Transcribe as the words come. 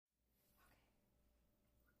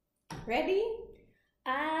Ready?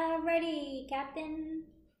 Ready, Captain.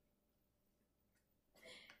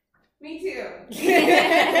 Me too.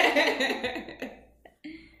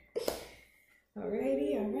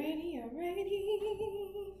 Alrighty.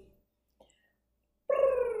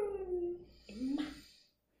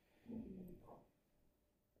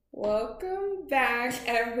 Welcome back,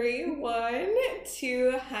 everyone,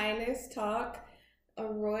 to Highness Talk, a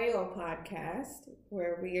royal podcast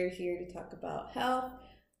where we are here to talk about health,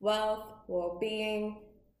 wealth, well-being,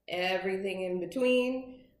 everything in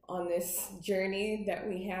between on this journey that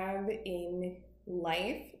we have in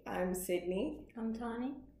life. I'm Sydney. I'm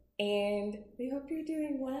Tani. And we hope you're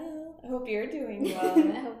doing well. I hope you're doing well.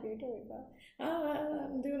 I hope you're doing well.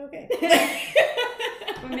 I'm doing okay.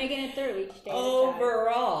 We're making it through each day.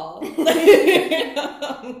 Overall,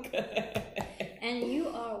 I'm good. And you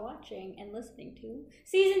are watching and listening to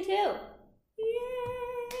Season 2.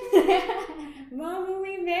 Yay! Mama,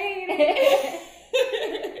 we made it.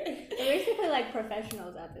 We're basically like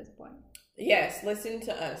professionals at this point. Yes, listen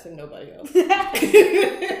to us and nobody else.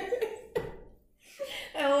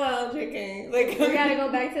 LOL, joking. Like, we gotta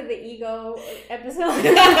go back to the ego episode.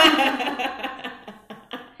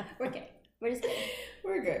 We're good. We're just kidding.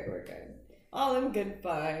 We're good. All in good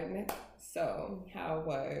fun. So,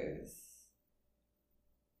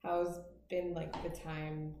 how's been like the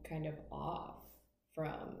time kind of off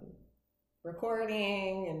from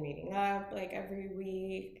recording and meeting up like every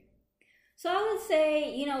week? So I would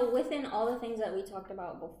say, within all the things that we talked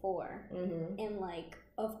about before, and like,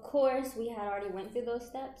 of course, we had already went through those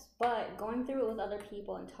steps, but going through it with other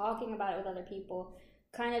people and talking about it with other people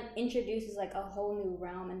kind of introduces like a whole new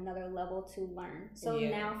realm, another level to learn. So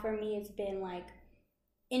now for me, it's been like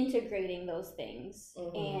integrating those things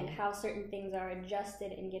and how certain things are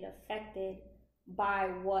adjusted and get affected by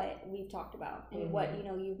what we've talked about and what,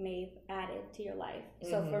 you've may have added to your life.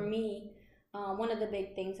 So for me, one of the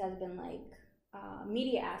big things has been like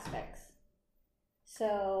media aspects.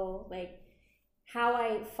 So like how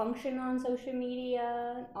I function on social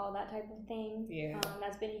media, all that type of thing. Yeah.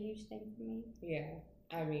 That's been a huge thing for me. Yeah.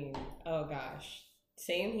 I mean, oh gosh.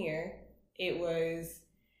 Same here. It was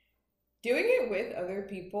doing it with other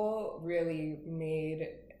people really made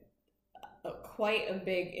quite a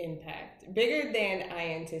big impact. Bigger than I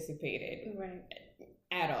anticipated. Right.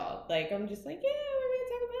 At all. Like, I'm just like, yeah, we're going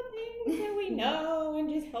to talk about things that we know and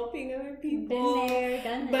just helping other people. Been there,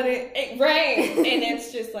 done that. But right. And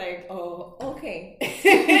it's just like, oh, okay.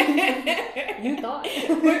 You thought.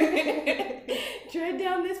 Tread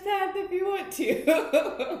down this path if you want to.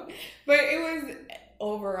 But it was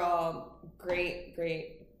overall great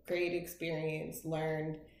experience.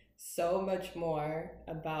 Learned so much more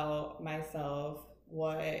about myself,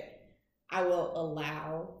 what I will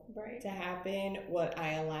allow to happen, what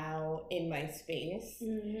I allow in my space.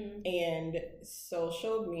 And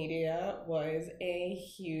social media was a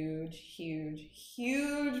huge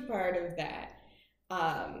part of that.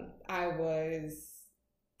 I was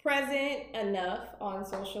present enough on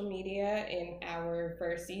social media in our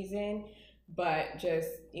first season, but just,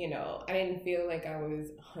 I didn't feel like I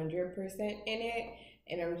was 100% in it.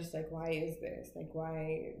 And I'm just like, why is this? Like,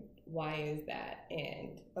 why is that?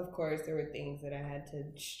 And of course, there were things that I had to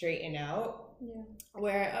straighten out. Yeah.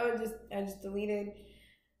 Where I just deleted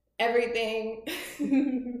everything.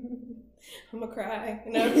 I'm gonna cry.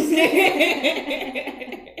 No, I'm just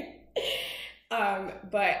kidding.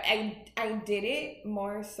 But I did it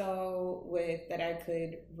more so with that I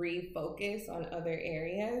could refocus on other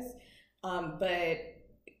areas. But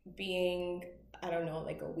being, I don't know,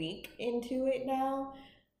 like a week into it now,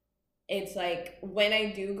 it's like when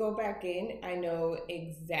I do go back in, I know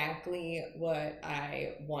exactly what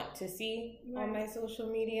I want to see on my social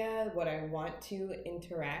media, what I want to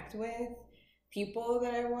interact with, people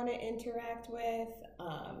that I want to interact with,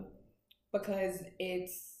 because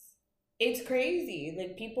it's crazy.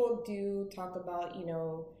 Like, people do talk about,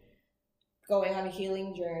 going on a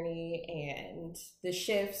healing journey and the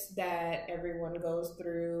shifts that everyone goes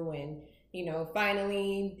through, and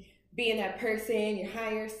finally being that person, your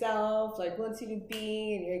higher self, like, wants you to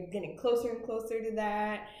be, and you're getting closer and closer to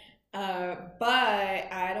that. But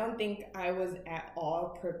I don't think I was at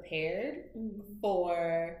all prepared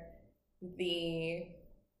for the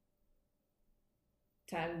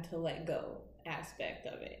time to let go aspect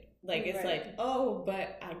of it. Like, it's like, oh,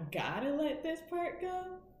 but I gotta let this part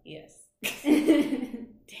go? Yes. Damn.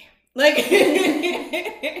 Like,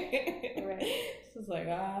 it's just like,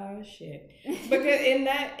 oh shit. Because in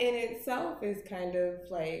itself is kind of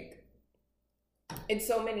like, it's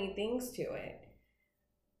so many things to it.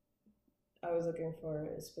 I was looking for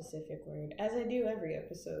a specific word, as I do every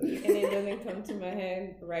episode, and it doesn't come to my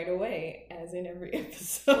head right away, as in every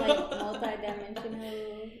episode. Like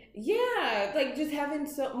multidimensional. Yeah, like just having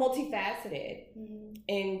so multifaceted,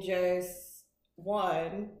 and just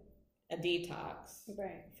a detox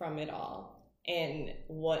from it all, and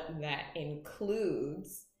what that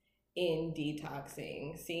includes in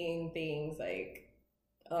detoxing, seeing things like,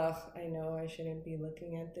 ugh, I know I shouldn't be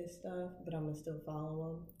looking at this stuff, but I'm gonna still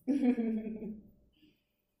follow them.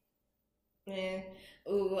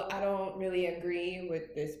 I don't really agree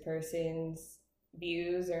with this person's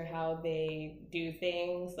views or how they do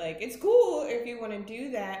things. Like, it's cool if you want to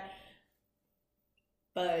do that,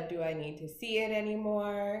 but do I need to see it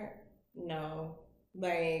anymore? No.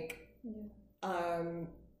 Like,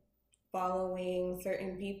 following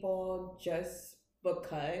certain people just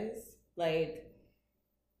because, like,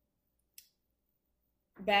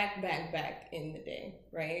 back in the day,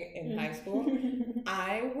 right, in high school,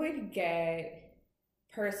 I would get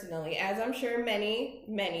personally, as I'm sure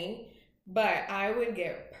many, but I would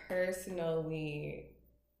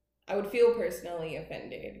feel personally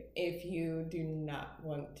offended if you do not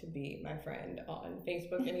want to be my friend on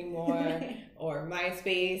Facebook anymore or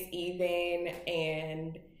MySpace even.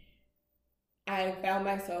 And I found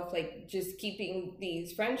myself like just keeping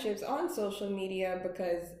these friendships on social media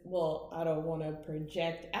because, well, I don't want to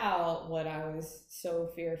project out what I was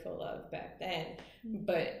so fearful of back then.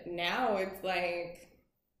 But now it's like,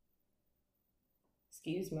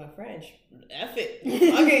 excuse my French, F it.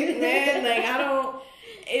 Okay, man, like I don't,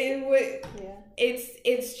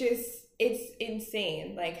 it's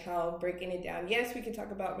insane, like how breaking it down. Yes, we can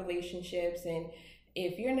talk about relationships, and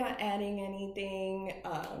if you're not adding anything,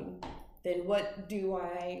 then what do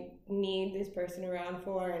I need this person around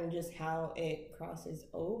for, and just how it crosses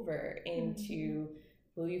over into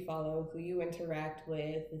who you follow, who you interact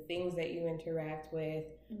with, the things that you interact with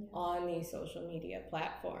on these social media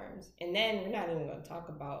platforms. And then we're not even going to talk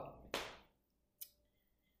about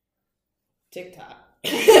TikTok.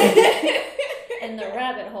 And the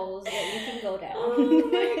rabbit holes that you can go down. Oh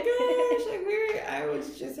my gosh. Like I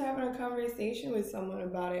was just having a conversation with someone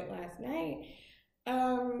about it last night.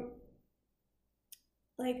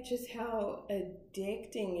 Like just how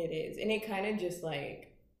addicting it is. And it kind of just like,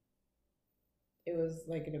 it was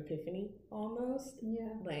like an epiphany almost.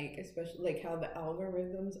 Yeah. Like, especially like how the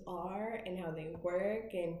algorithms are and how they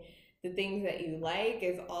work, and the things that you like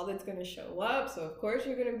is all that's going to show up. So of course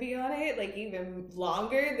you're going to be on it like even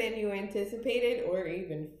longer than you anticipated or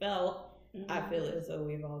even felt. I feel as though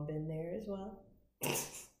we've all been there as well.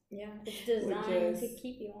 Yeah. It's designed to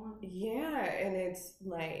keep you on. Yeah. And it's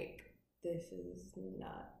like, this is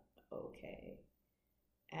not okay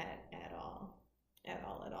at all.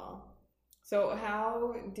 So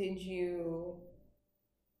how did you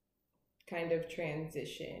kind of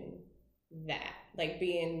transition that? Like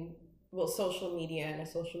being, well, social media and a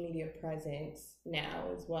social media presence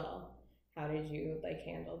now as well. How did you like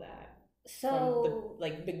handle that? So from the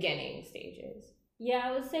like beginning stages. Yeah,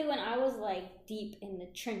 I would say when I was like deep in the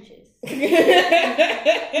trenches. You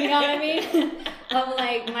know what I mean? Of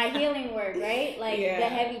like my healing work, right? Like the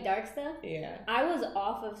heavy dark stuff. Yeah. I was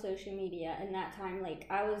off of social media in that time. Like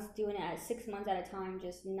I was doing it at 6 months at a time,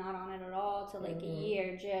 just not on it at all, to like a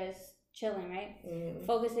year, just chilling, right?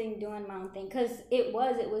 Focusing, doing my own thing. Because it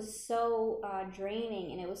was so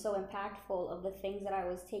draining, and it was so impactful of the things that I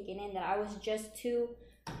was taking in, that I was just too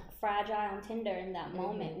fragile and tender in that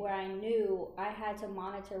moment, where I knew I had to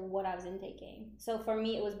monitor what I was intaking. So for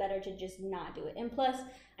me, it was better to just not do it. And plus,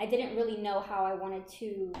 I didn't really know how I wanted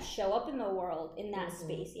to show up in the world in that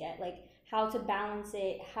space yet. Like how to balance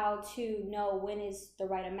it, how to know when is the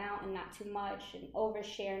right amount and not too much, and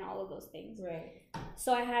overshare and all of those things. Right.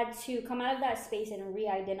 So I had to come out of that space and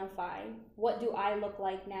re-identify, what do I look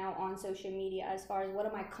like now on social media as far as what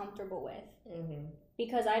am I comfortable with?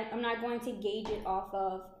 Because I'm not going to gauge it off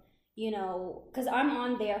of, you know, because I'm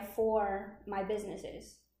on there for my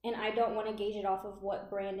businesses, and I don't want to gauge it off of what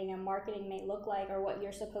branding and marketing may look like or what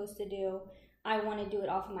you're supposed to do. I want to do it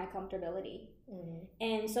off of my comfortability.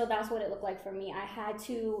 And so that's what it looked like for me. I had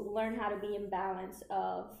to learn how to be in balance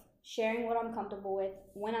of sharing what I'm comfortable with,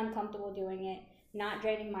 when I'm comfortable doing it, not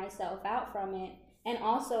draining myself out from it, and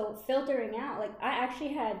also filtering out. Like I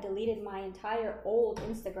actually had deleted my entire old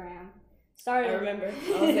Instagram. I remember.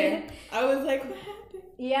 I was there. I was like, what happened?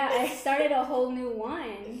 Yeah, I started a whole new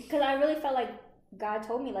one because I really felt like God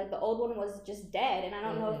told me like the old one was just dead, and I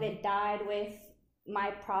don't know if it died with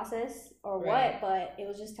my process or what, but it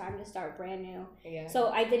was just time to start brand new. Yeah. So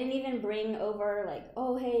I didn't even bring over like,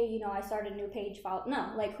 oh hey, you know, I started a new page.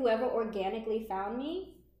 No, like whoever organically found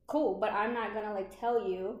me, cool. But I'm not gonna like tell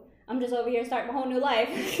you. I'm just over here starting a whole new life.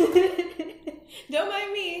 Don't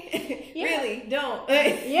mind me. Yeah. Really, don't.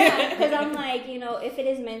 Yeah, because I'm like, you know, if it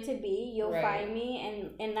is meant to be, you'll find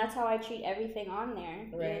me, and that's how I treat everything on there.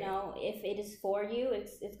 Right. You know, if it is for you,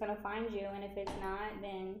 it's gonna find you, and if it's not,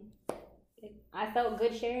 then I felt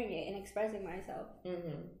good sharing it and expressing myself.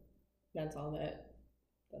 Mm-hmm. That's all that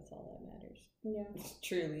matters. Yeah.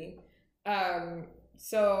 Truly.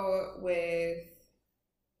 So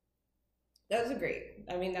that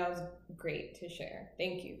was great to share.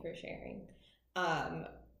 Thank you for sharing.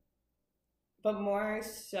 But more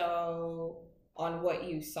so on what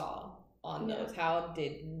you saw on those. How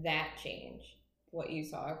did that change what you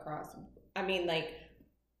saw across? I mean, like,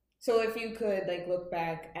 so if you could like look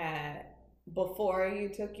back at before you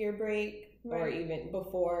took your break, or even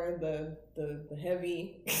before the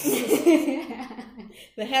heavy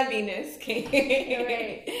the heaviness came,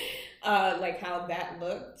 like how that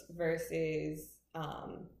looked versus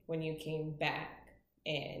when you came back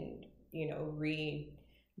and, you know,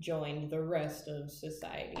 rejoined the rest of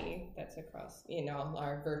society that's across, you know,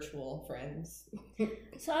 our virtual friends.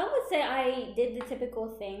 So I would say I did the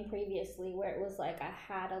typical thing previously where it was like I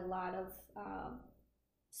had a lot of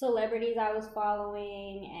celebrities I was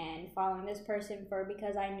following this person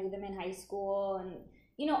because I knew them in high school, and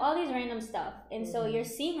you know, all these random stuff. And so you're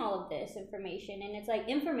seeing all of this information, and it's like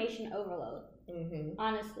information overload,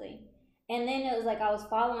 honestly. And then it was like I was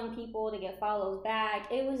following people to get follows back.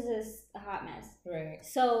 It was just a hot mess. Right.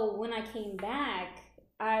 So when I came back,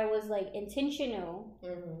 I was like intentional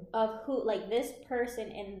of who, like, this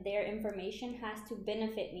person and their information has to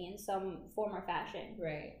benefit me in some form or fashion.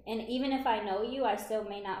 Right. And even if I know you, I still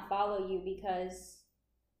may not follow you because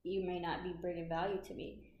you may not be bringing value to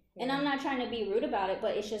me. Yeah. And I'm not trying to be rude about it,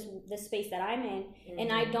 but it's just the space that I'm in.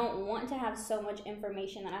 And I don't want to have so much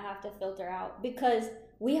information that I have to filter out, because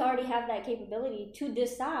we already have that capability to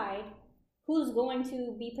decide who's going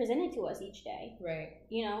to be presented to us each day. Right.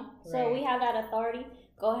 You know? So we have that authority.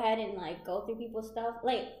 Go ahead and like go through people's stuff.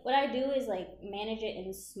 Like what I do is like manage it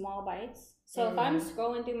in small bites. So if I'm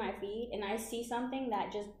scrolling through my feed and I see something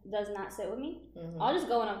that just does not sit with me, I'll just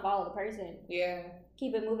go and unfollow the person. Yeah.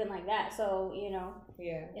 Keep it moving like that. So, you know,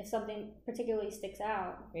 if something particularly sticks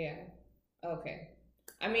out. Yeah. Okay.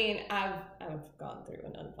 I mean, I've gone through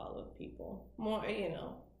and unfollowed people. More, you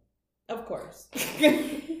know, of course. Of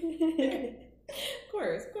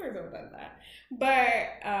course I've done that.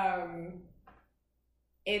 But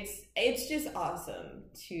it's just awesome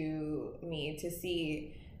to me to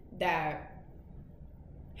see that,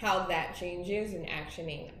 how that changes and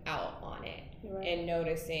actioning out on it, and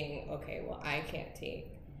noticing, okay, well, I can't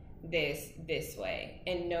take this way,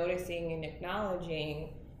 and noticing and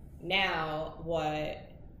acknowledging now what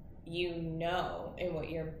you know and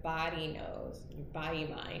what your body knows, your body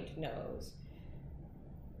mind knows,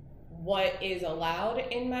 what is allowed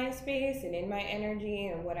in my space and in my energy,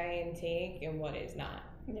 and what I intake and what is not.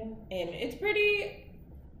 Yeah. And it's pretty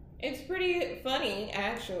funny,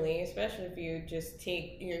 actually, especially if you just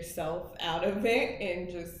take yourself out of it and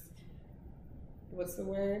just, what's the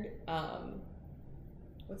word?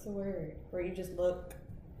 Where you just look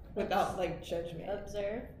without like judgment.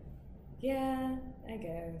 Observe. Yeah, I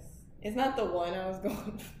guess. It's not the one I was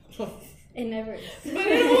going for. It never is. But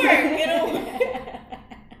it'll work.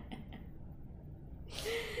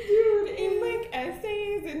 Dude, in like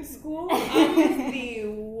essays in school, I was the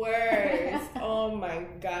worst. Oh my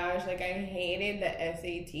gosh. Like, I hated the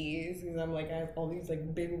SATs because I'm like, I have all these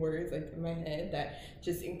like big words like in my head that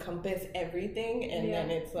just encompass everything, and then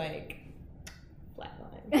it's like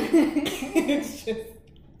flatline. It's just,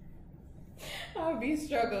 I'll be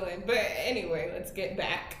struggling. But anyway, let's get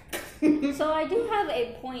back. So I do have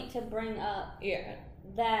a point to bring up. Yeah.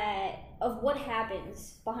 That of what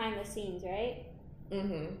happens behind the scenes, right?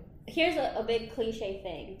 Mm-hmm. Here's a big cliche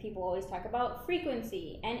thing people always talk about: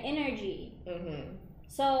 frequency and energy. Mm-hmm.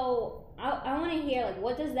 So I want to hear, like,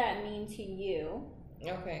 what does that mean to you?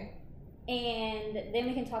 Okay. And then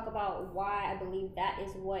we can talk about why I believe that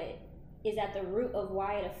is what is at the root of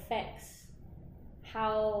why it affects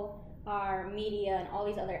how our media and all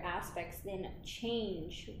these other aspects then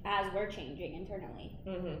change as we're changing internally.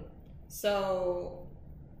 Mm-hmm. So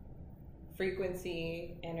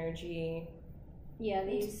frequency, energy. Yeah,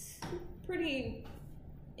 these pretty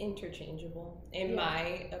interchangeable in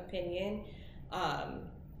my opinion.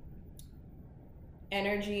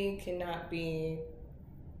 Energy cannot be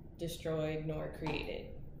destroyed nor created.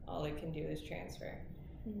 All it can do is transfer.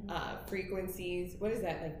 Mm-hmm. Frequencies, what is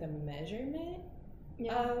that, like the measurement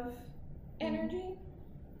of energy?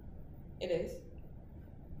 It is.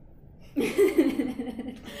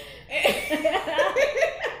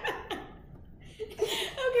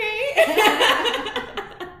 Okay.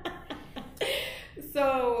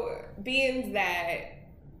 So, being that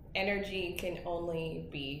energy can only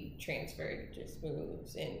be transferred, it just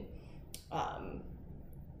moves and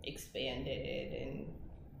expanded and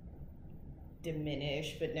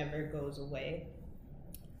diminished, but never goes away.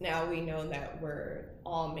 Now we know that we're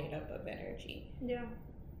all made up of energy. Yeah.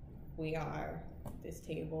 We are. This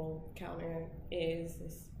table counter is.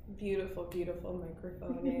 This beautiful, beautiful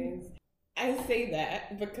microphone is. I say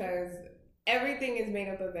that because everything is made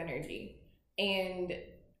up of energy. And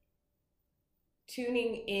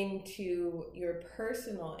tuning into your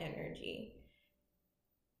personal energy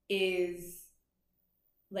is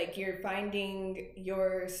like you're finding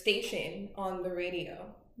your station on the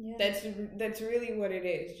radio. Yeah. That's really what it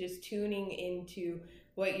is. Just tuning into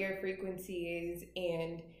what your frequency is,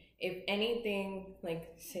 and if anything,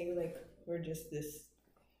 like say like we're just this,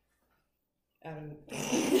 I don't know.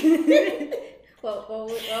 What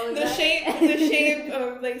was the that? the shape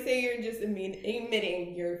of, like, say you're just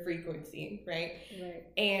emitting your frequency, right? Right.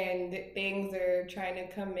 And things are trying to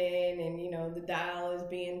come in, and the dial is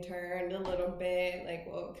being turned a little bit. Like,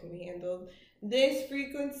 well, can we handle this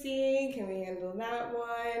frequency? Can we handle that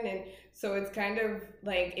one? And so it's kind of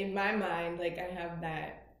like in my mind, like I have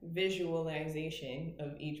that visualization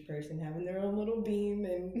of each person having their own little beam,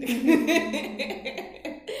 and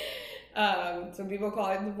some people call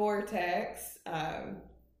it the vortex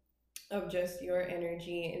of just your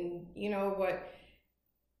energy, and what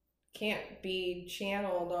can't be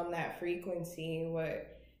channeled on that frequency,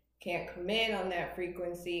 what can't come in on that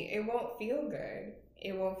frequency, it won't feel good.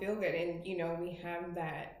 It won't feel good. And we have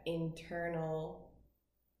that internal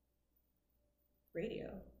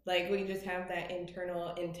radio. Like, we just have that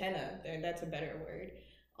internal antenna, that's a better word,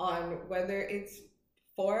 on whether it's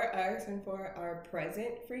for us and for our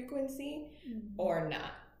present frequency or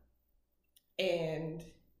not. And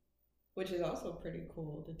which is also pretty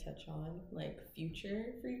cool to touch on, like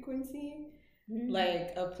future frequency,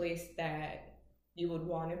 like a place that you would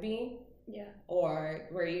want to be, or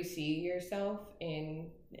where you see yourself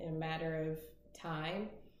in a matter of time,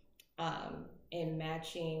 and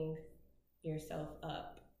matching yourself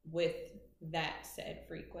up with that said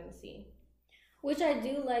frequency. Which I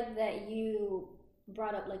do like that you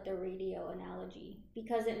brought up, like the radio analogy,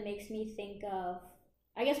 because it makes me think of,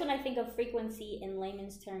 I guess when I think of frequency in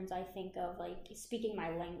layman's terms, I think of like speaking my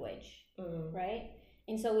language, right?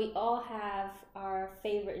 And so we all have our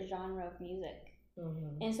favorite genre of music.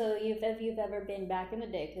 And so if you've ever been back in the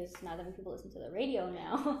day, because not that many people listen to the radio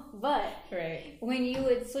now, but when you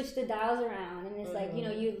would switch the dials around, and it's like,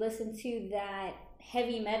 you listen to that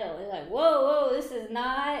heavy metal, it's like, whoa, this is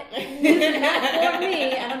not for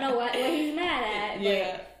me. I don't know what he's mad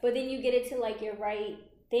at, but then you get it to like your right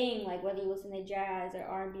thing, like whether you listen to jazz or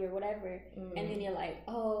R&B or whatever, and then you're like,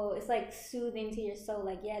 oh, it's like soothing to your soul,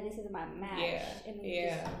 like, yeah, this is my match, and then you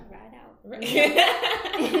just ride out.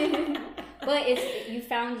 But you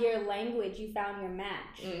found your language, you found your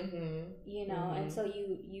match, and so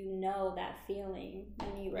you know that feeling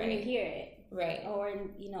when you hear it, or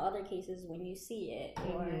in other cases when you see it,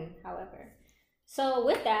 or however. So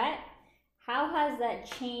with that, how has that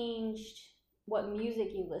changed what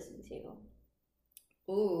music you listen to?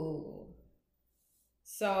 Ooh.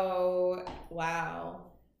 So,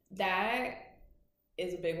 wow. That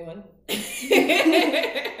is a big one.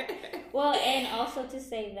 Well, and also to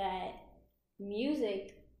say that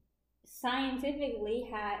music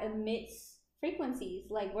scientifically emits frequencies.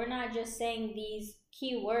 Like, we're not just saying these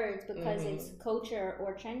key words because it's culture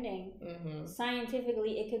or trending.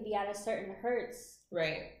 Scientifically, it could be at a certain hertz.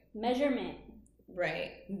 Measurement.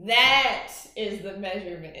 That is the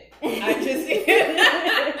measurement.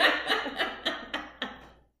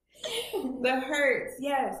 The hertz,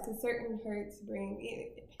 yes, because certain hertz bring.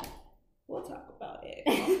 We'll talk about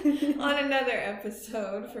it on another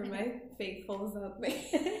episode for my faithfuls out there.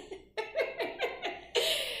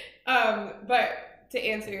 But to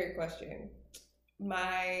answer your question,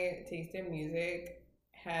 my taste in music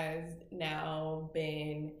has now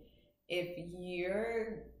been, if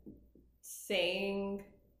you're saying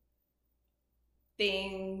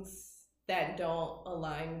things that don't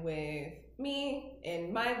align with me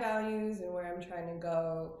and my values and where I'm trying to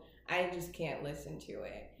go, I just can't listen to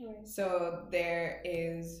it. So there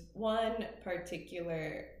is one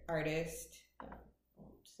particular artist, I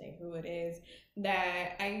won't say who it is,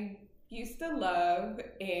 that I used to love,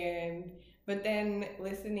 but then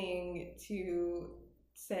listening to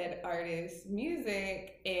said artist's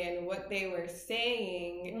music and what they were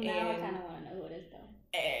saying. Now I kind of want to know who it is, though.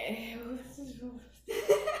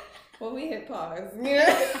 Well, we hit pause. You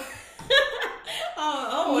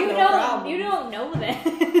don't know that.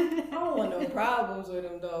 don't want no problems with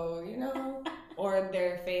them though, you know, or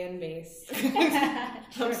their fan base.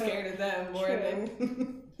 I'm scared of them more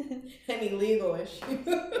than any legal issue.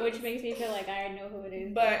 Which makes me feel like I know who it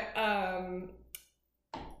is. But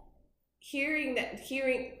hearing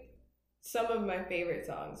some of my favorite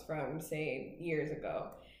songs from, say, years ago,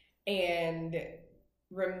 and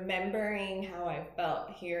remembering how I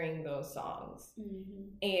felt hearing those songs,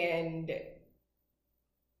 and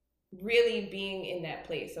really being in that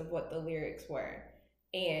place of what the lyrics were,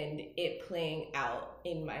 and it playing out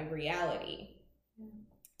in my reality,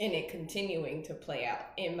 and it continuing to play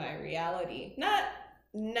out in my reality.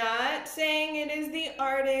 Not saying it is the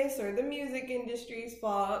artist or the music industry's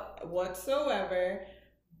fault whatsoever,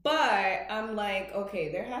 but I'm like,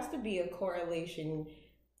 okay, there has to be a correlation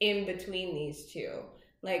in between these two.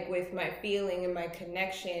 Like with my feeling and my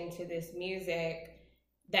connection to this music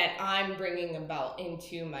that I'm bringing about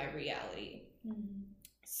into my reality.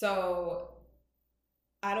 So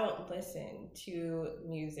I don't listen to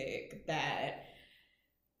music that,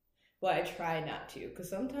 well, I try not to, because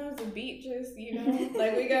sometimes the beat just, you know,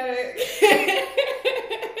 like we gotta,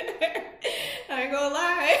 I ain't gonna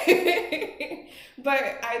lie.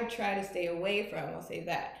 But I try to stay away from, I'll say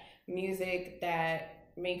that, music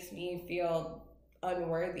that makes me feel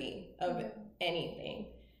unworthy of anything,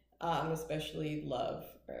 especially love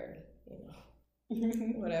or, you know,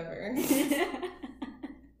 whatever.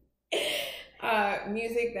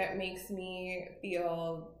 Music that makes me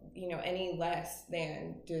feel, you know, any less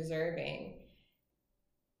than deserving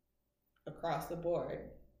across the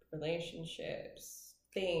board. Relationships,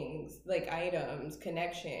 things, like items,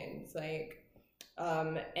 connections, like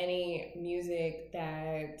any music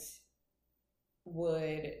that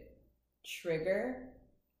would trigger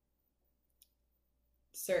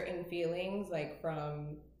certain feelings, like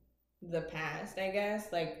from the past, I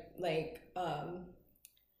guess, like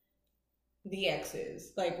the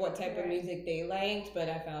exes, like what type of music they liked, but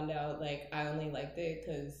I found out like I only liked it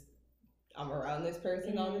because I'm around this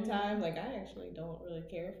person all the time. Like I actually don't really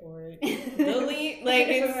care for it. Delete, like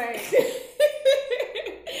it's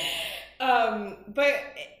but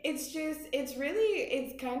it's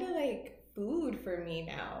kind of like food for me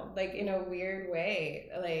now, like in a weird way.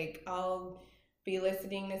 Like I'll be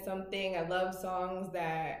listening to something. I love songs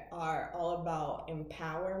that are all about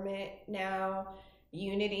empowerment now.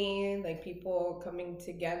 Unity, like people coming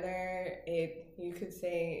together. You could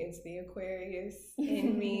say it's the Aquarius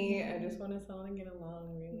in me. I just want us all to get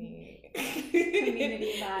along, really.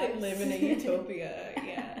 Community vibes. And live in a utopia.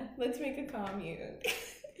 Yeah, let's make a commune.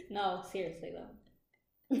 No, seriously though.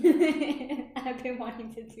 I've been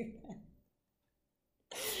wanting to do that.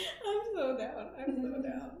 I'm so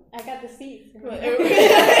down. I got the seeds.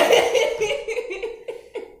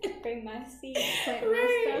 Bring my seeds. Plant my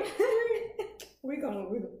stuff. We're going.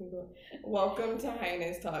 Welcome to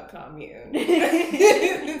Highness Talk Commune.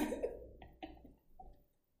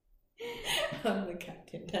 I'm the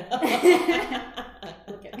captain now.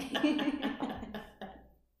 Look at me.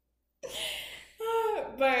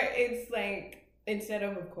 But it's like, instead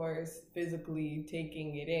of course, physically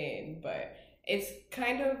taking it in, but it's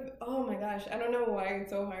kind of, oh my gosh, I don't know why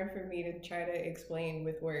it's so hard for me to try to explain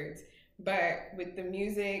with words, but with the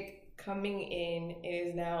music coming in, it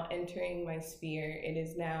is now entering my sphere. It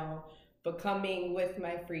is now becoming with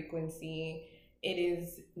my frequency. It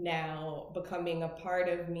is now becoming a part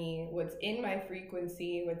of me. What's in my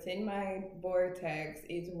frequency, what's in my vortex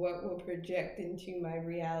is what will project into my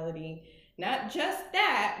reality. Not just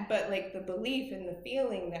that, but like the belief and the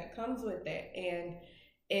feeling that comes with it. And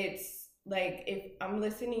it's like, if I'm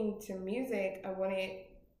listening to music, I want it,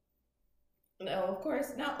 no, of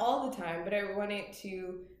course, not all the time, but I want it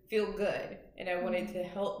to feel good, and I want it to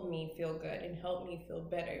help me feel good and help me feel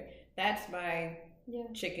better. That's my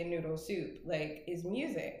chicken noodle soup, like, is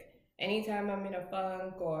music. Anytime I'm in a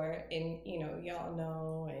funk or in, you know, y'all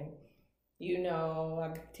know, and you know,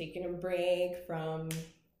 I'm taking a break from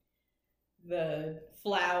the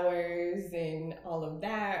flowers and all of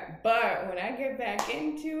that, but when I get back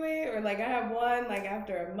into it, or like I have one like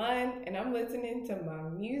after a month and I'm listening to my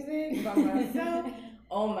music by myself,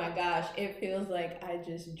 oh my gosh, it feels like I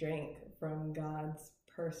just drank from God's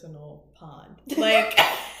personal pond. Like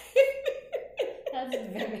that's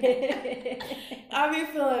vivid. I'll be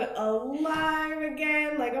feeling alive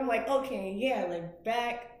again. Like I'm like, okay, yeah, like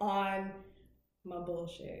back on my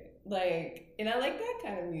bullshit. Like, and I like that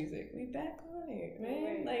kind of music. We back on it,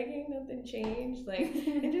 man. Right. Like ain't nothing changed. Like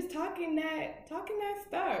and just talking that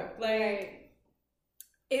stuff. Like right.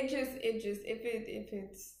 it just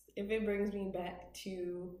if it brings me back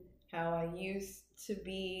to how I used to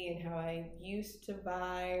be and how I used to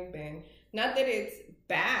vibe. And not that it's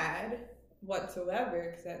bad whatsoever,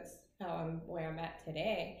 because that's where I'm at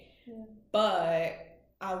today. Yeah. But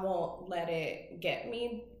I won't let it get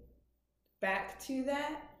me back to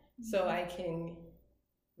that, so I can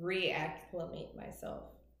reacclimate myself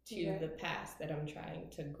to the past that I'm trying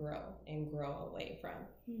to grow away from,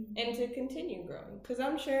 and to continue growing. Because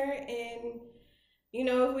I'm sure if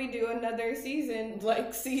we do another season,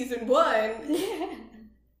 like season 1,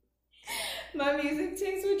 my music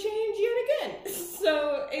taste would change yet again.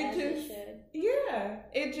 So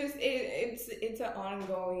it's an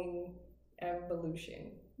ongoing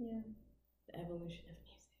evolution. Yeah. The evolution of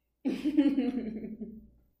music.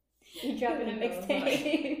 You dropping a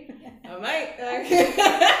mixtape? I might.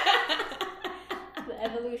 The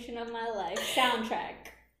evolution of my life soundtrack.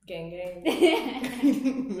 Gang.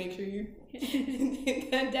 Make sure you hit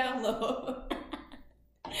that download.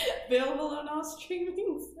 Available on all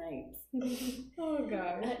streaming sites. Oh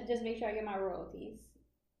gosh. Just make sure I get my royalties.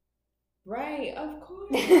 Right, of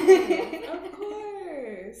course. Of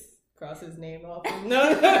course. Cross his name off. No.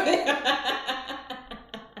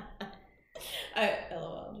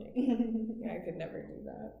 LOL, I could never do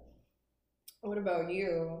that. What about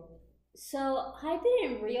you? So I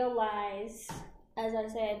didn't realize, as I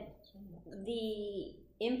said, the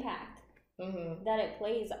impact that it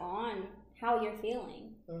plays on how you're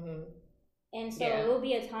feeling. And so it will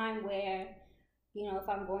be a time where, if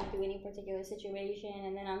I'm going through any particular situation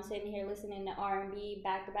and then I'm sitting here listening to R&B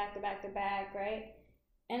back to back, right?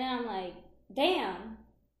 And then I'm like, damn,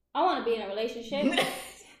 I want to be in a relationship.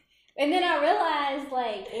 And then I realized,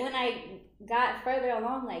 when I got further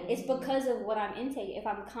along, it's because of what I'm intaking. If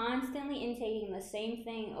I'm constantly intaking the same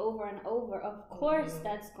thing over and over, of course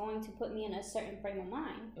that's going to put me in a certain frame of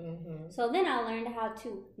mind. So then I learned how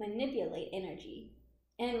to manipulate energy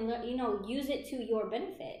and, use it to your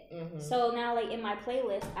benefit. So now, in my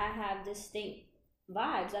playlist, I have distinct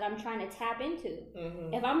vibes that I'm trying to tap into.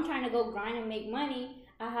 If I'm trying to go grind and make money,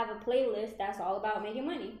 I have a playlist that's all about making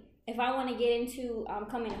money. If I want to get into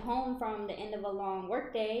coming home from the end of a long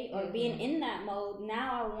work day or being in that mode,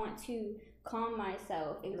 now I want to calm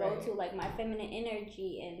myself and go to my feminine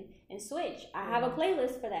energy and switch. I have a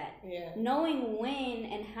playlist for that. Yeah. Knowing when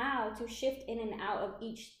and how to shift in and out of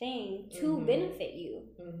each thing to benefit you.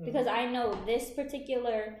 Because I know this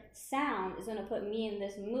particular sound is going to put me in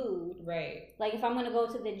this mood. Right. If I'm going to go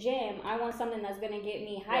to the gym, I want something that's going to get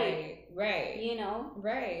me hyped. Right.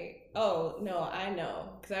 Right. Oh, no, I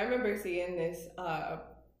know. Because I remember seeing this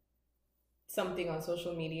something on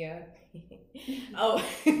social media a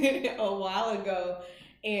while ago,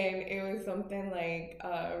 and it was something like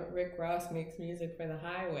Rick Ross makes music for the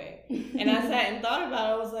highway. And I sat and thought about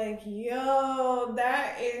it. I was like, yo,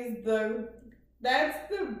 that's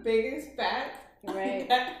the biggest fact. Right.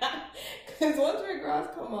 Because once Rick Ross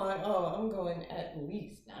come on, I'm going at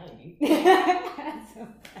least 90. That's so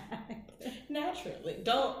bad. Naturally.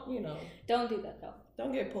 Don't do that though.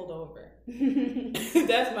 Don't get pulled over.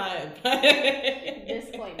 That's my advice.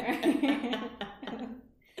 Disclaimer.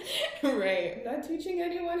 Right. I'm not teaching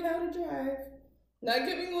anyone how to drive. Not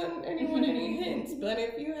giving anyone any hints. But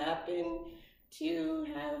if you happen to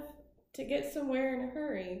have to get somewhere in a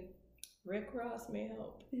hurry, Rick Ross may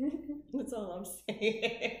help. That's all I'm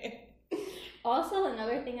saying. Also,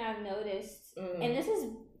 another thing I've noticed, and this has,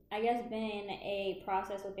 I guess, been a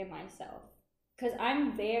process within myself, because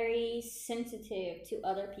I'm very sensitive to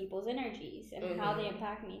other people's energies and how they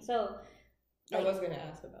impact me. So, I was going to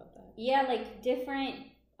ask about that. Yeah, different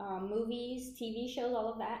movies, TV shows,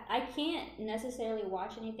 all of that. I can't necessarily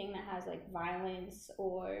watch anything that has violence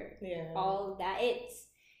or all of that. It's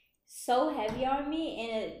so heavy on me,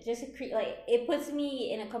 and it just it puts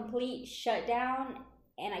me in a complete shutdown,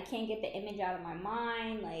 and I can't get the image out of my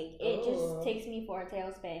mind. It just takes me for a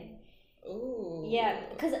tailspin. Ooh. Yeah,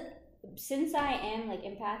 because since I am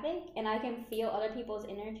empathic and I can feel other people's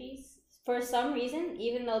energies, for some reason,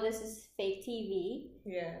 even though this is fake TV,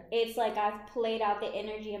 it's I've played out the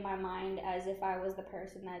energy in my mind as if I was the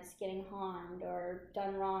person that's getting harmed or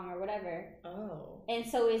done wrong or whatever. Oh. And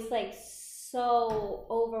so it's so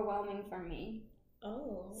overwhelming for me.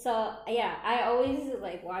 Oh. So yeah, I always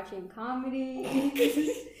watching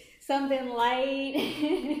comedy, something light.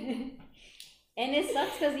 And it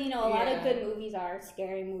sucks because a lot of good movies are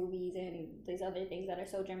scary movies and these other things that are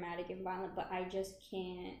so dramatic and violent, but I just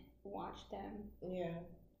can't watch them. Yeah.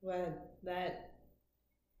 Well, that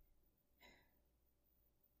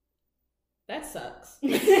sucks.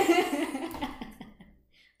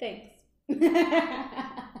 Thanks.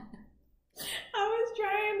 I was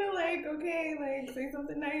trying to okay, like say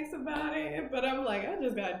something nice about it. But I'm like, I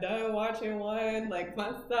just got done watching one, like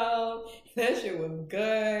myself. That shit was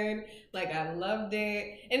good. Like I loved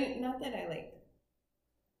it. And not that I like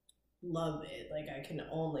love it. Like I can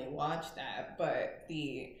only watch that, but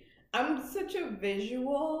I'm such a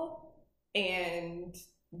visual and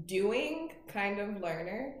doing kind of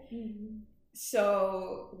learner. Mm-hmm.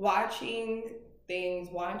 So watching things,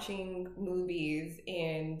 watching movies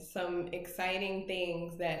and some exciting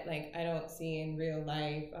things that like I don't see in real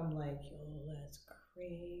life, I'm like, yo, that's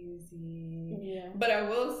crazy. Yeah. But I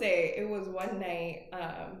will say it was one night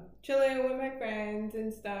chilling with my friends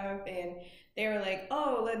and stuff, and they were like,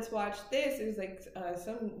 oh, let's watch this. It was like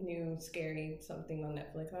some new scary something on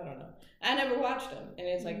Netflix. I don't know. I never watched them, and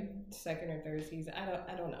it's like second or third season.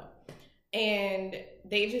 I don't know. And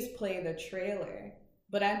they just play the trailer.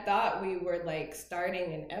 But I thought we were like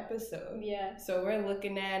starting an episode. Yeah. So we're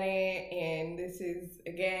looking at it, and this is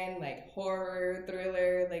again like horror,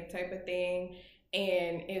 thriller, like type of thing.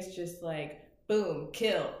 And it's just like boom,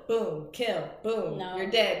 kill, boom, kill, boom, no.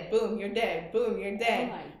 You're dead, boom, you're dead, boom, you're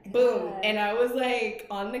dead, oh boom. And I was like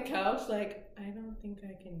on the couch, like, I don't think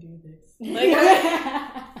I can do this. Like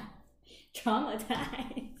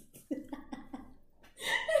traumatized.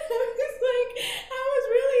 I was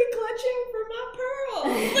really clutching for my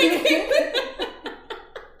pearls. Like,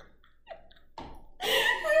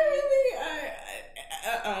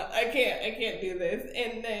 I can't do this.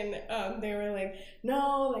 And then they were like,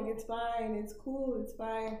 no, like it's fine, it's cool, it's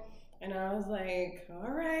fine. And I was like,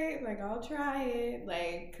 all right, like I'll try it,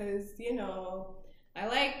 like, cause you know, I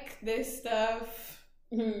like this stuff,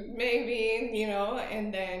 maybe, you know.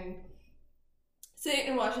 And then sit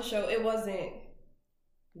and watch the show. It wasn't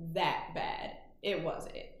that bad. It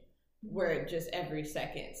wasn't where just every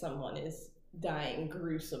second someone is dying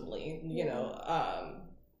gruesomely, you know.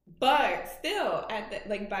 But still,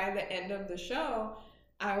 by the end of the show,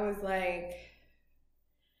 I was like,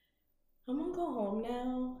 I'm gonna go home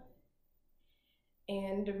now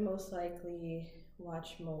and most likely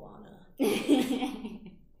watch Moana. Because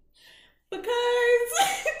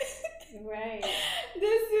right,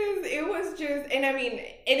 it was just, and I mean,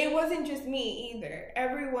 and it wasn't just me either.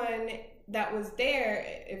 Everyone that was there,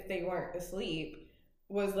 if they weren't asleep,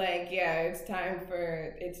 was like, yeah, it's time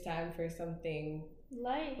for something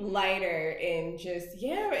lighter, and just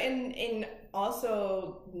and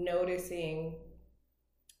also noticing,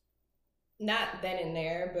 not then and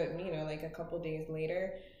there, but you know, like a couple days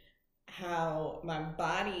later, how my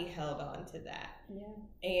body held on to that.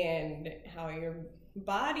 Yeah. And how your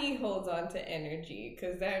body holds on to energy,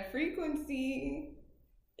 because that frequency,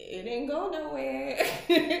 it ain't go nowhere.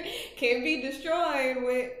 Can't be destroyed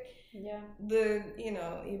with the, you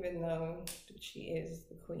know, even though she is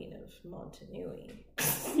the queen of Montanui.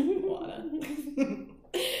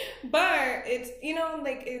 But it's, you know,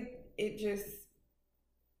 like it just,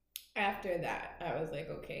 after that I was like,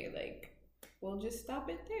 okay, like we'll just stop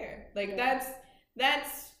it there. Like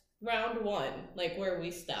that's round one, like where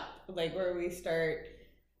we stop, like where we start.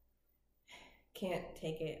 Can't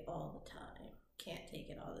take it all the time.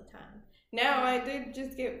 Now I did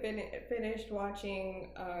just get finished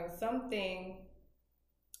watching something,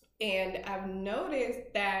 and I've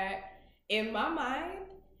noticed that in my mind,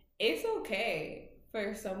 it's okay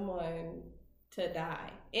for someone to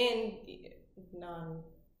die in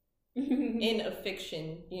a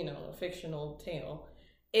fiction, you know, a fictional tale,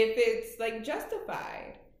 if it's like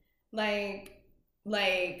justified. Like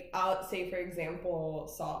I'll say, for example,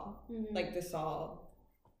 Saw, like the Saw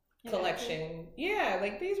collection. Yeah,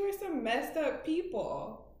 like these were some messed up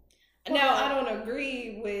people. Well, now I don't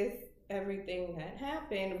agree with everything that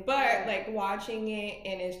happened, but like watching it,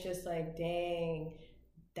 and it's just like, dang,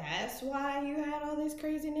 that's why you had all this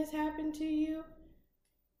craziness happen to you.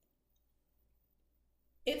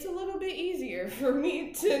 It's a little bit easier for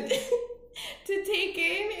me to take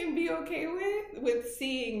in and be okay with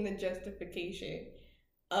seeing the justification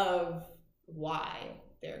of why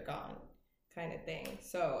they're gone, kind of thing.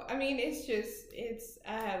 So I mean,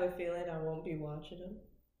 I have a feeling I won't be watching them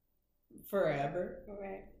forever.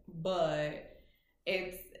 Right. But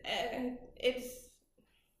it's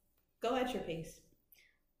go at your pace.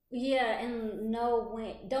 Yeah, and know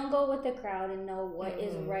when, don't go with the crowd, and know what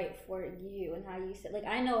is right for you and how you sit. Like,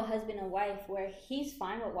 I know a husband and wife where he's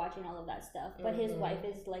fine with watching all of that stuff, but his wife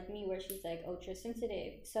is like me, where she's like ultra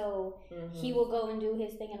sensitive. So he will go and do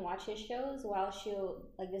his thing and watch his shows while she'll,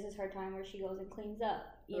 like, this is her time where she goes and cleans up,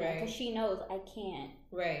 you know, because she knows I can't.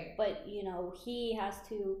 Right. But, you know, he has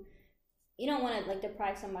to, you don't want to, like,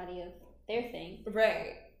 deprive somebody of their thing.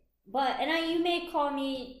 Right. But, and you may call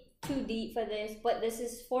me too deep for this, but this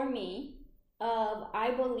is for me. of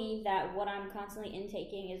I believe that what I'm constantly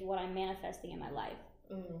intaking is what I'm manifesting in my life.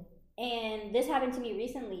 And this happened to me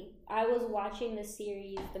recently. I was watching the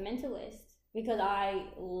series The Mentalist because I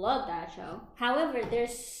love that show. However,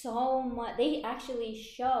 there's so much. They actually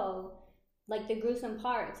show like the gruesome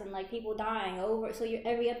parts and like people dying over. So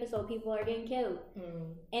every episode, people are getting killed,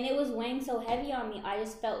 and it was weighing so heavy on me. I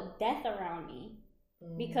just felt death around me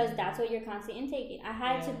because that's what you're constantly intaking. I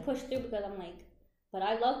had to push through because I'm like, but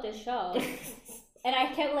I love this show. And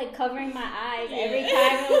I kept like covering my eyes every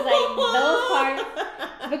time it was like those parts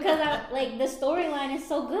because I like the storyline is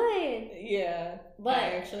so good. Yeah, but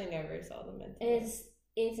I actually never saw The Mentalist.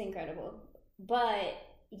 It's incredible, but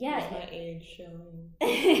yeah, it's my age showing.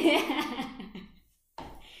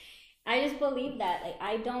 I just believe that like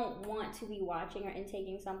I don't want to be watching or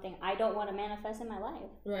intaking something I don't want to manifest in my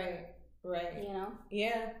life. Right. You know?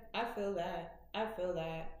 Yeah, I feel that.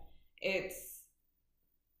 It's.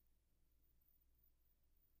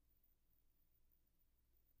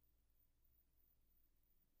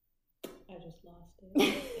 I just lost it.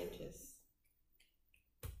 It just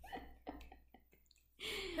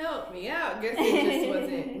help me out. Guess it just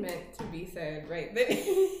wasn't meant to be said right then.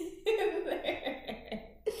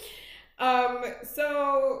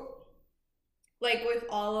 So like with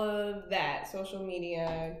all of that, social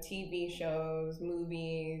media, TV shows,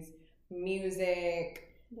 movies, music,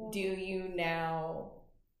 do you now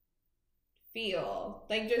feel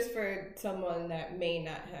like, just for someone that may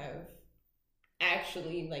not have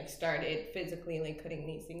actually like started physically like putting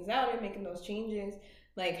these things out and making those changes,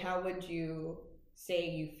 like how would you say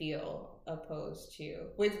you feel opposed to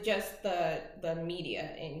with just the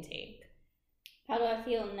media intake? How do I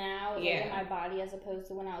feel now like, in my body as opposed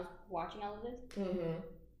to when I was watching all of this?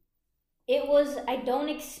 It was, I don't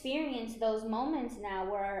experience those moments now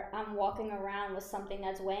where I'm walking around with something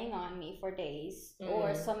that's weighing on me for days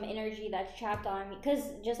or some energy that's trapped on me, because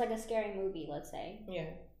just like a scary movie, let's say,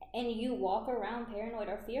 and you walk around paranoid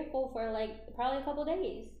or fearful for like probably a couple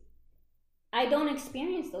days. I don't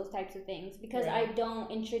experience those types of things because I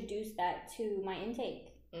don't introduce that to my intake.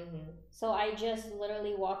 So I just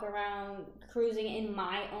literally walk around cruising in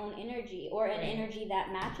my own energy or an energy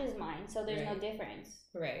that matches mine. So there's no difference.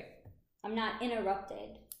 I'm not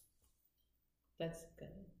interrupted. That's good.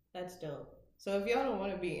 That's dope. So if y'all don't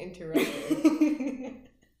want to be interrupted,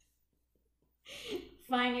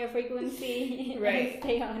 find your frequency and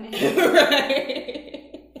stay on it.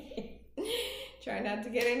 Try not to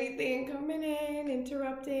get anything coming in,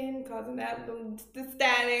 interrupting, causing that the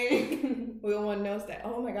static. We don't want no static.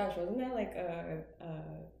 Oh my gosh, wasn't that like a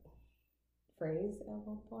phrase at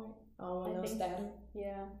one point? I don't want no static. So.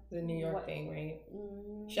 Yeah. The New York thing, right?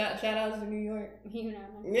 Shout out to New York. You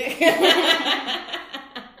know.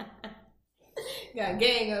 Got a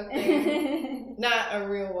gang up there. Not a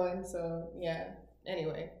real one, so yeah.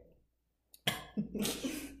 Anyway.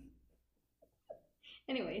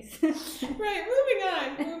 Anyways. Right,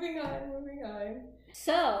 moving on.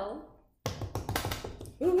 So,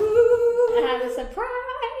 ooh, I have a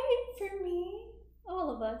surprise for me. All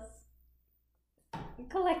of us.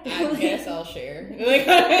 Collectively. I guess I'll share.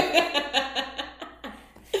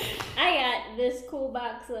 I got this cool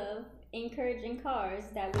box of encouraging cards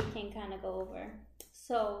that we can kind of go over.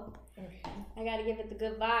 So, I got to give it the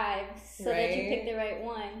good vibes so that you pick the right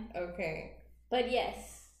one. Okay. But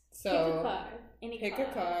yes, so pick a card. Pick a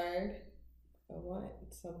card. I want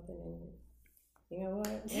something in it. You know what?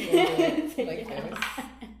 Like this.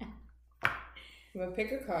 I'm going to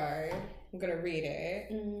pick a card. I'm going to read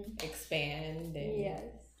it. Expand. And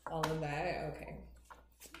all of that. Okay.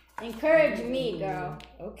 Encourage me, girl.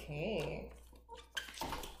 Okay.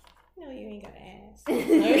 No, you ain't got to ask.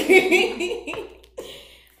 Okay.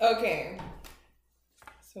 Okay.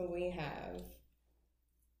 So we have...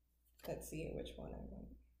 Let's see which one I want.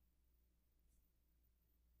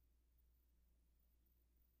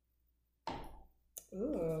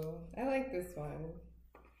 Ooh, I like this one.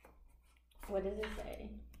 What does it say?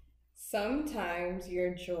 Sometimes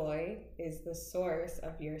your joy is the source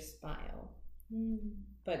of your smile.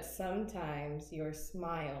 But sometimes your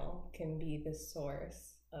smile can be the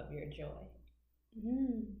source of your joy.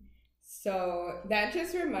 So that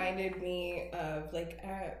just reminded me of like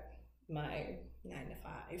at my 9 to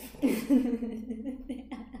 5.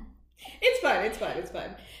 It's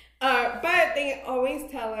fun. But they always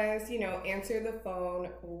tell us, answer the phone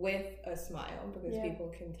with a smile because people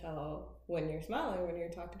can tell when you're smiling, when you're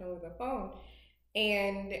talking over the phone.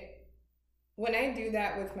 And when I do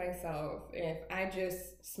that with myself, if I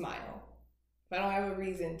just smile, if I don't have a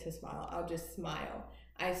reason to smile, I'll just smile,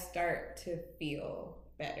 I start to feel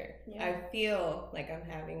better. Yeah. I feel like I'm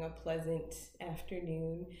having a pleasant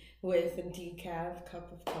afternoon with a decaf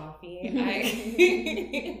cup of coffee.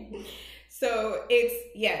 So it's,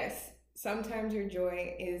 yes, sometimes your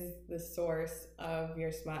joy is the source of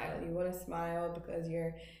your smile. You want to smile because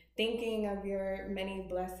you're thinking of your many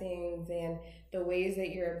blessings and the ways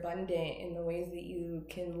that you're abundant and the ways that you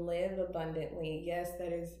can live abundantly. Yes,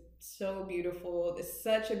 that is so beautiful. It's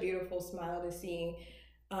such a beautiful smile to see.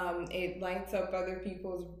 It lights up other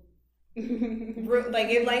people's like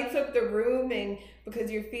it lights up the room, and because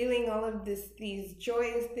you're feeling all of these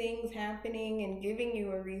joyous things happening and giving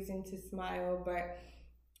you a reason to smile. But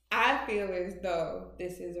I feel as though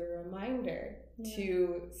this is a reminder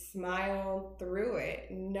to smile through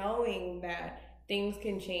it, knowing that things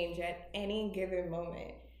can change at any given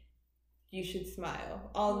moment. You should smile.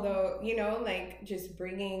 Although, you know, like just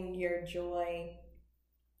bringing your joy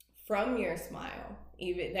from your smile,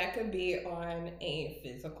 even that could be on a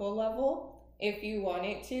physical level if you want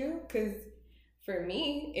it to, because for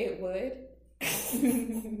me, it would.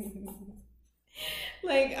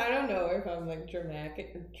 Like, I don't know if I'm like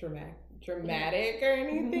dramatic or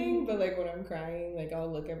anything, but like when I'm crying, like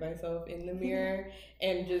I'll look at myself in the mirror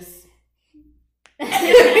and just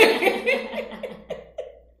I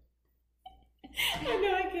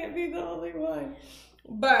know I can't be the only one,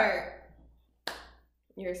 but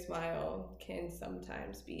your smile can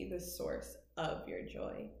sometimes be the source of your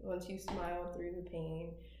joy. Once you smile through the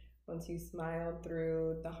pain, once you smile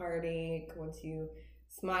through the heartache, once you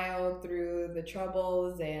smile through the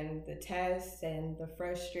troubles and the tests and the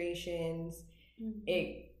frustrations,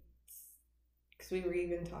 because we were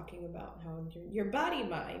even talking about how your body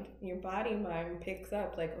mind picks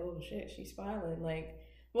up like, oh shit, she's smiling. Like,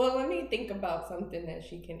 well, let me think about something that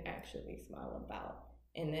she can actually smile about.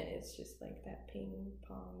 And then it's just like that ping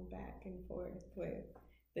pong back and forth with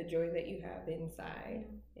the joy that you have inside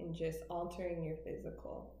and just altering your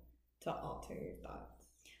physical to alter your thoughts.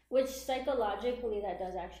 Which psychologically that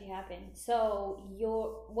does actually happen. So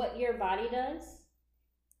what your body does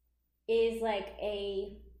is like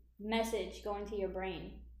a message going to your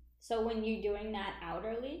brain. So when you're doing that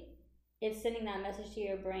outwardly, it's sending that message to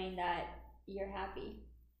your brain that you're happy.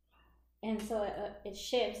 And so it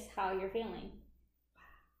shifts how you're feeling.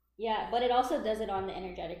 Yeah, but it also does it on the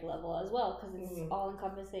energetic level as well, because it's all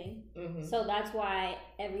encompassing. So that's why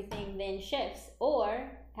everything then shifts.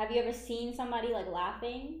 Or have you ever seen somebody like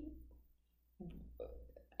laughing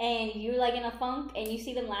and you're like in a funk and you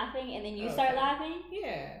see them laughing and then you start laughing?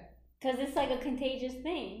 Yeah. Because it's like a contagious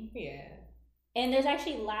thing. Yeah. And there's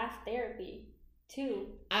actually laugh therapy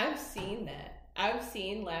too. I've seen that. I've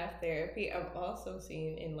seen laugh therapy. I've also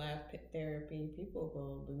seen in laugh therapy people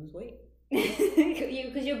go lose weight.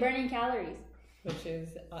 Because you're burning calories. Which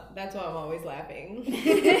is, that's why I'm always laughing.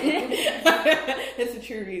 That's the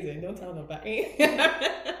true reason. Don't tell nobody.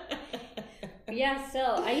 Yeah,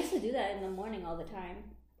 so I used to do that in the morning all the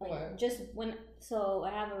time. Like, what? Just when, so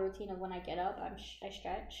I have a routine of when I get up, I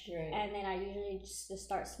stretch. Right. And then I usually just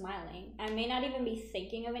start smiling. I may not even be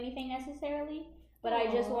thinking of anything necessarily, but I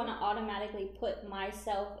just want to automatically put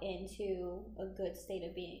myself into a good state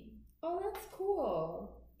of being. Oh, that's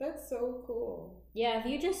cool. That's so cool. Yeah, if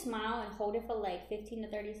you just smile and hold it for like 15 to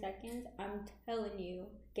 30 seconds, I'm telling you,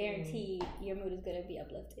 guaranteed your mood is going to be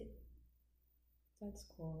uplifted. That's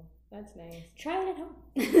cool. That's nice. Try it at home.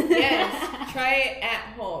 Yes, try it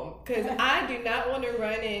at home. Because I do not want to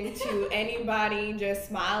run into anybody just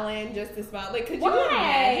smiling, just to smile. Like, could you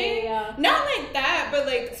imagine? Not like that, but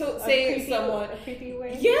like, so say someone. A creepy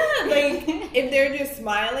way? Yeah, like, if they're just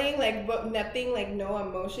smiling, like, but nothing, like, no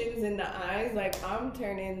emotions in the eyes, like, I'm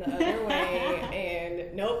turning the other way,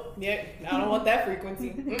 and nope, yeah, I don't want that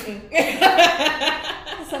frequency.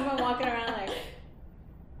 Someone walking around like.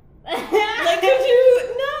 Like, could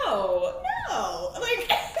you? No. Like,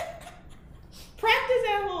 practice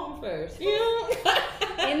at home first, you know?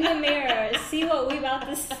 In the mirror, see what we about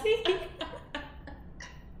to see.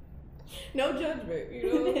 No judgment, you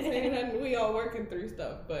know what I'm saying? And we all working through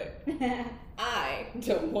stuff, but I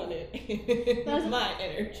don't want it. That's my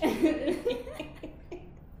energy.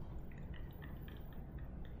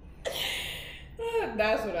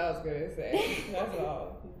 That's what I was gonna say. That's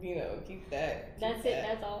all. You know, keep that. That's it.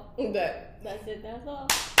 That's all. That's it. That's all.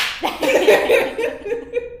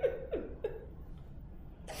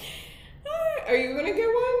 Are you gonna get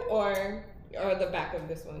one or the back of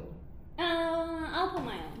this one? I'll put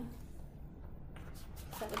my own.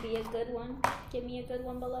 That would be a good one. Give me a good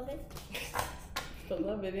one, beloved.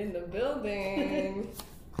 Beloved in the building.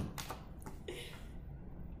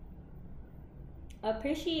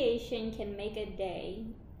 Appreciation can make a day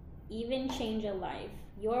even change a life.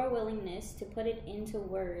 Your willingness to put it into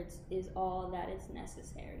words is all that is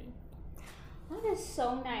necessary. That is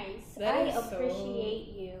so nice. I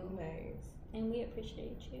appreciate you. Nice. And we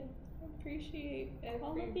appreciate you. Appreciate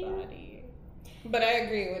everybody. But I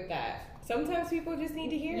agree with that. Sometimes people just need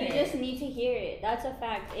to hear it. You just need to hear it. That's a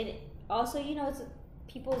fact. It also, it's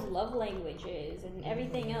people's love languages and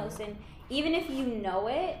everything else. And even if you know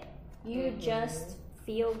it, you just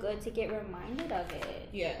feel good to get reminded of it.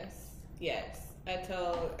 Yes.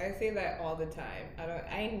 I say that all the time.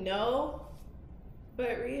 I know,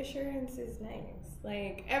 but reassurance is nice.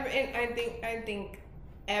 Like and I think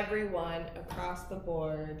everyone across the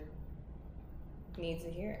board needs to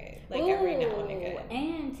hear it. Like every now and again.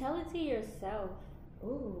 And tell it to yourself.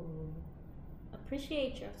 Ooh.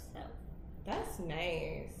 Appreciate yourself. That's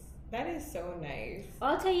nice. That is so nice.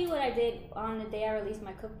 I'll tell you what I did on the day I released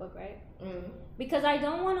my cookbook, right? Because I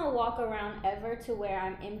don't want to walk around ever to where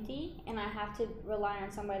I'm empty and I have to rely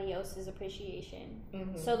on somebody else's appreciation.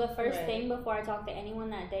 So the first thing before I talked to anyone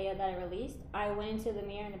that day that I released, I went into the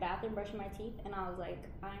mirror in the bathroom, brushed my teeth, and I was like,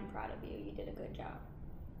 I'm proud of you. You did a good job.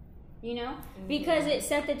 Because it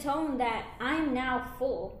set the tone that I'm now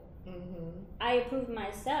full. I approved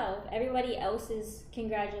myself. Everybody else's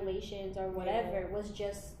congratulations or whatever was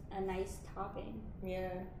just a nice topping.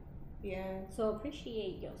 Yeah. So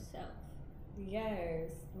appreciate yourself. Yes.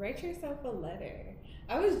 Write yourself a letter.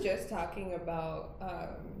 I was just talking about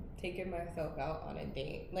taking myself out on a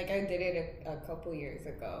date. Like I did it a couple years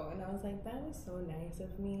ago, and I was like, that was so nice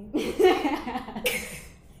of me.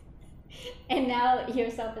 And now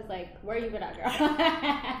yourself is like, where you been at, girl?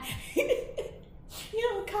 You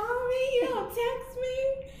don't call me, you don't text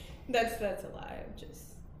me. That's a lie. I'm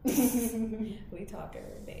just we talk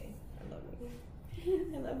every day. I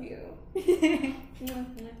love you.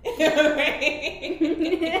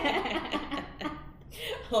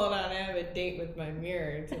 Hold on, I have a date with my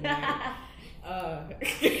mirror tonight. That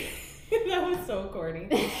was so corny.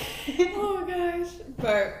 Oh gosh.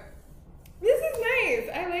 But this is nice.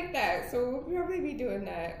 I like that. So we'll probably be doing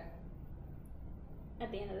that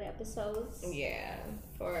at the end of the episodes. Yeah,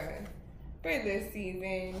 for this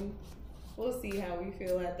season. We'll see how we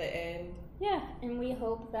feel at the end. Yeah, and we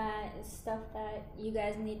hope that it's stuff that you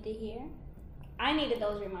guys need to hear. I needed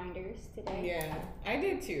those reminders today. Yeah, I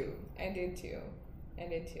did too.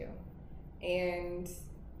 And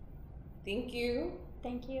thank you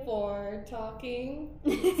for talking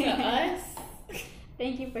to us.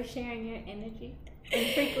 Thank you for sharing your energy and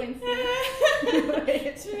frequency.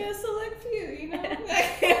 It's a select few,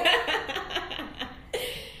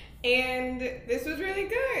 And this was really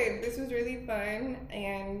good. This was really fun.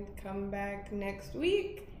 And come back next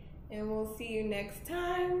week, and we'll see you next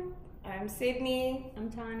time. I'm Sydney.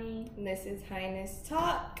 I'm Tani. And this is Highness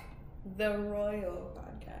Talk, the Royal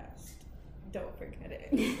Podcast. Don't forget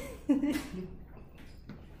it.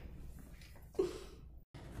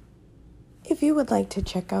 If you would like to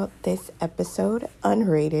check out this episode,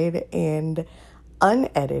 unrated and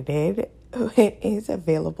unedited, it is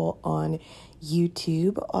available on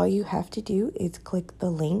YouTube. All you have to do is click the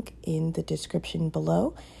link in the description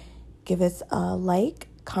below. Give us a like,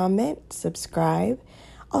 comment, subscribe.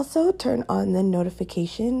 Also, turn on the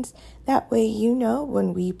notifications. That way you know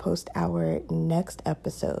when we post our next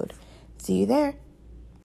episode. See you there.